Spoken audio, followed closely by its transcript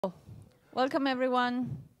Welcome,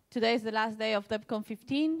 everyone. Today is the last day of DebConf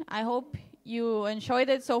 15. I hope you enjoyed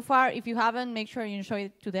it so far. If you haven't, make sure you enjoy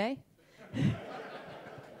it today.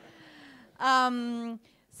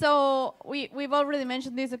 So we've already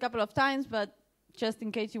mentioned this a couple of times, but just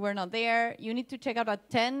in case you were not there, you need to check out at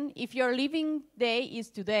 10. If your leaving day is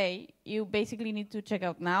today, you basically need to check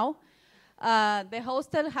out now. The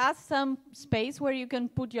hostel has some space where you can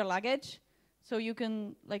put your luggage, so you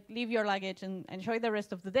can leave your luggage and enjoy the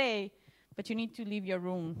rest of the day, but you need to leave your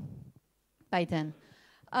room by 10.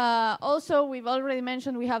 Also, we've already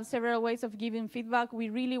mentioned we have several ways of giving feedback. We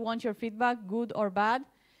really want your feedback, good or bad.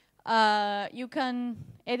 You can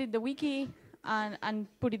edit the wiki and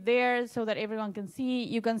put it there so that everyone can see.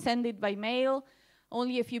 You can send it by mail.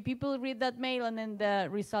 Only a few people read that mail, and then the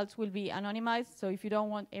results will be anonymized. So if you don't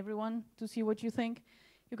want everyone to see what you think,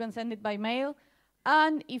 you can send it by mail.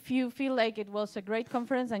 And if you feel like it was a great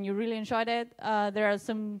conference and you really enjoyed it, there are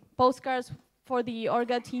some postcards for the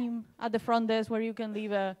Orga team at the front desk where you can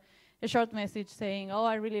leave a short message saying, oh,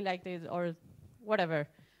 I really liked it, or whatever.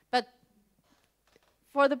 But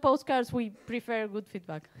for the postcards, we prefer good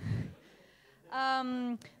feedback.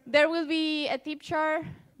 There will be a tip jar.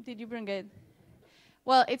 Did you bring it?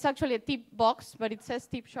 Well, it's actually a tip box, but it says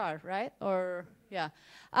tip jar, right? Or, yeah.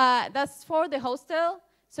 That's for the hostel.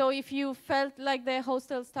 So if you felt like the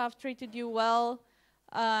hostel staff treated you well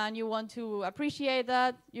and you want to appreciate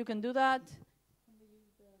that, you can do that.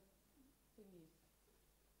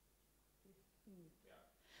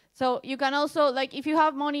 So you can also, if you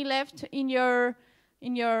have money left in your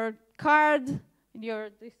card,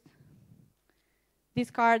 this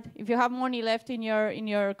card, if you have money left in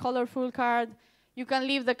your colorful card, you can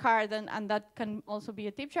leave the card, and that can also be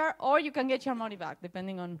a tip jar, or you can get your money back,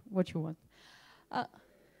 depending on what you want.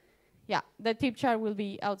 Yeah, the tip jar will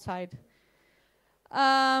be outside. There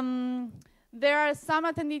are some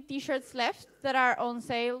attendee t-shirts left that are on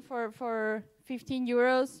sale for 15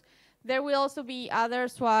 euros. There will also be other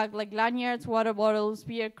swag like lanyards, water bottles,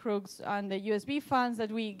 beer crooks, and the USB fans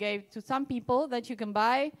that we gave to some people that you can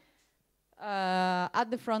buy. At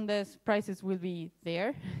the front desk, prices will be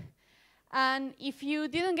there. And if you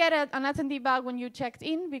didn't get an attendee bag when you checked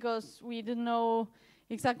in, because we didn't know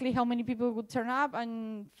exactly how many people would turn up,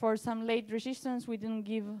 and for some late registrants, we didn't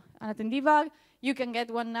give an attendee bag, you can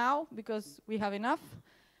get one now, because we have enough.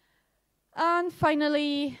 And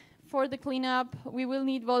finally, for the cleanup, we will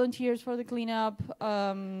need volunteers for the cleanup,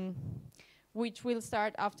 which will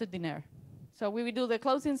start after dinner. So we will do the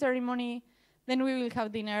closing ceremony, then we will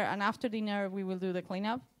have dinner, and after dinner, we will do the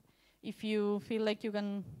cleanup. If you feel like you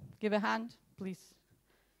can give a hand, please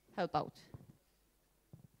help out.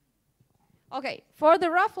 Okay, for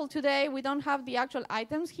the raffle today, we don't have the actual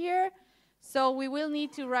items here, so we will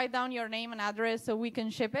need to write down your name and address so we can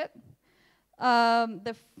ship it.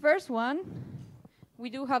 The first one, we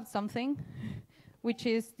do have something, which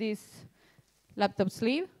is this laptop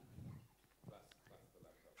sleeve.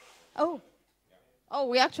 Oh,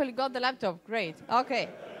 we actually got the laptop. Great. Okay.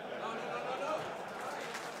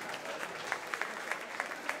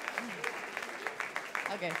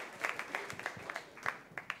 Okay.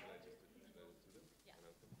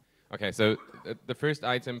 Okay, so the first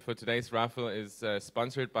item for today's raffle is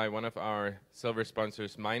sponsored by one of our silver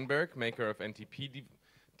sponsors, Meinberg, maker of NTP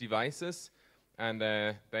devices, and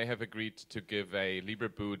they have agreed to give a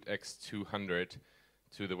LibreBoot X200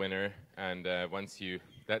 to the winner. And once you,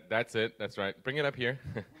 that's it, that's right. Bring it up here.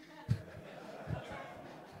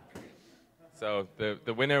 So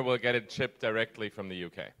the winner will get it shipped directly from the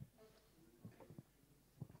UK.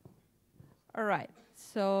 All right,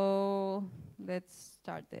 so let's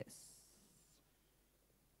start this.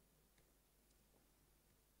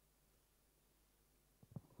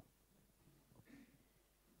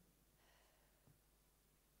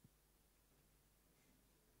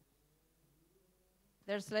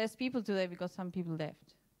 There's less people today because some people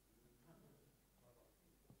left.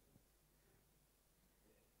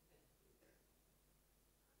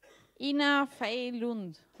 Ina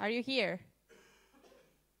Feilund, are you here?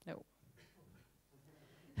 No.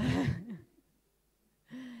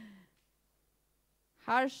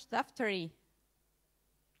 Harsh Daftari,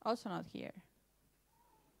 also not here.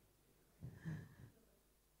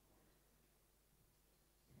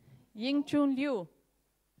 Yingchun Liu.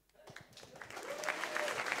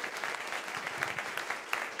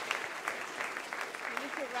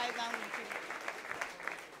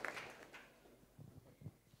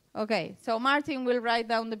 Okay, so Martin will write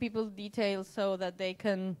down the people's details so that they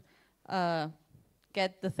can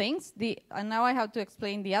get the things. And now I have to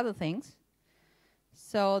explain the other things.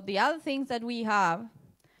 So the other things that we have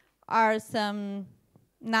are some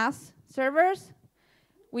NAS servers,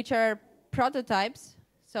 which are prototypes,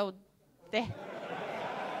 so they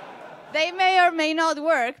they may or may not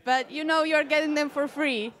work, but you know you're getting them for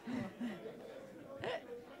free.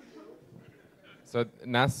 So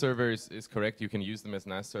NAS servers is correct. You can use them as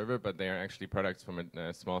NAS server, but they are actually products from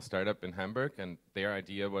a small startup in Hamburg, and their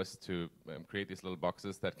idea was to create these little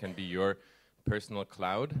boxes that can be your personal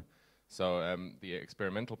cloud. So the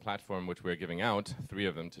experimental platform which we're giving out, 3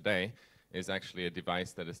 of them today, is actually a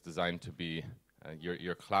device that is designed to be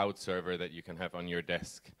your cloud server that you can have on your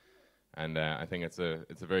desk. And I think it's a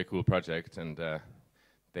very cool project, and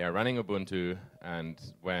they are running Ubuntu, and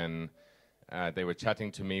when they were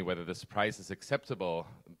chatting to me whether this price is acceptable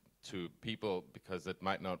to people because it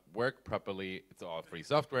might not work properly, it's all free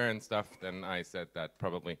software and stuff, then I said that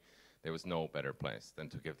probably there was no better place than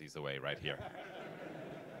to give these away right here.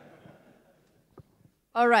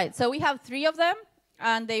 All right, so we have 3 of them,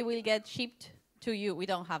 and they will get shipped to you. We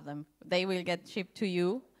don't have them. They will get shipped to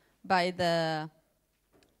you by the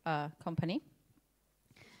company.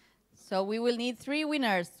 So we will need 3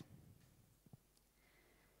 winners.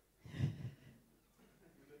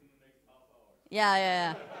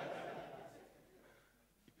 Yeah.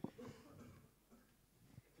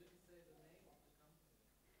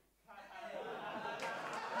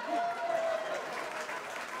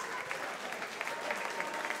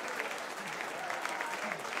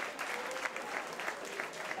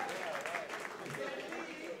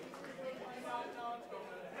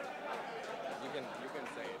 You can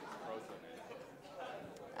say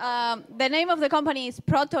it. The name of the company is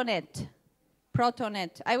Protonet.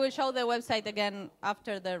 Protonet. I will show the website again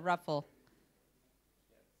after the raffle.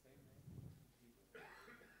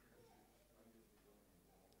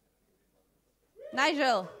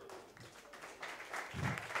 Nigel.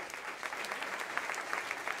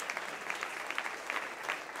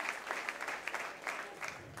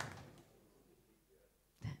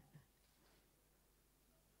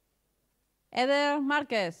 Eder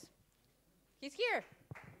Marquez. He's here.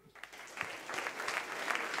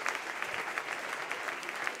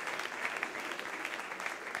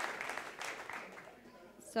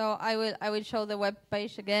 So I will show the web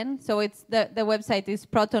page again. So it's the website is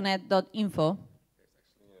protonet.info.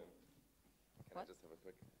 Can I just have a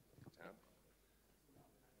quick tab?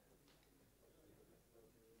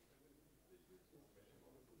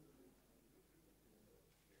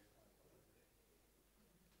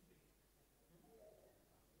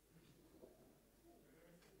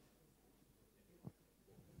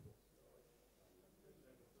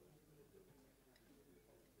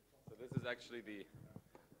 So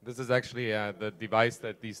this is actually the device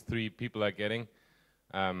that these 3 people are getting,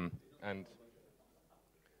 and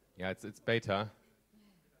yeah, it's beta.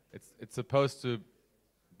 It's supposed to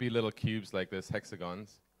be little cubes like this,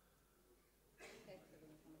 hexagons.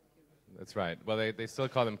 That's right. Well, they still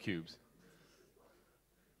call them cubes.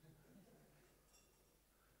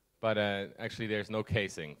 But actually, there's no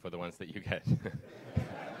casing for the ones that you get.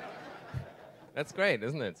 That's great,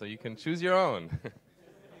 isn't it? So you can choose your own.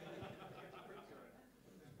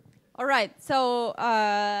 All right, so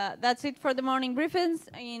that's it for the morning briefings.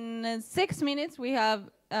 In 6 minutes, we have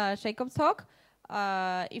Jacob's talk.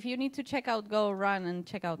 If you need to check out, go run and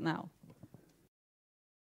check out now.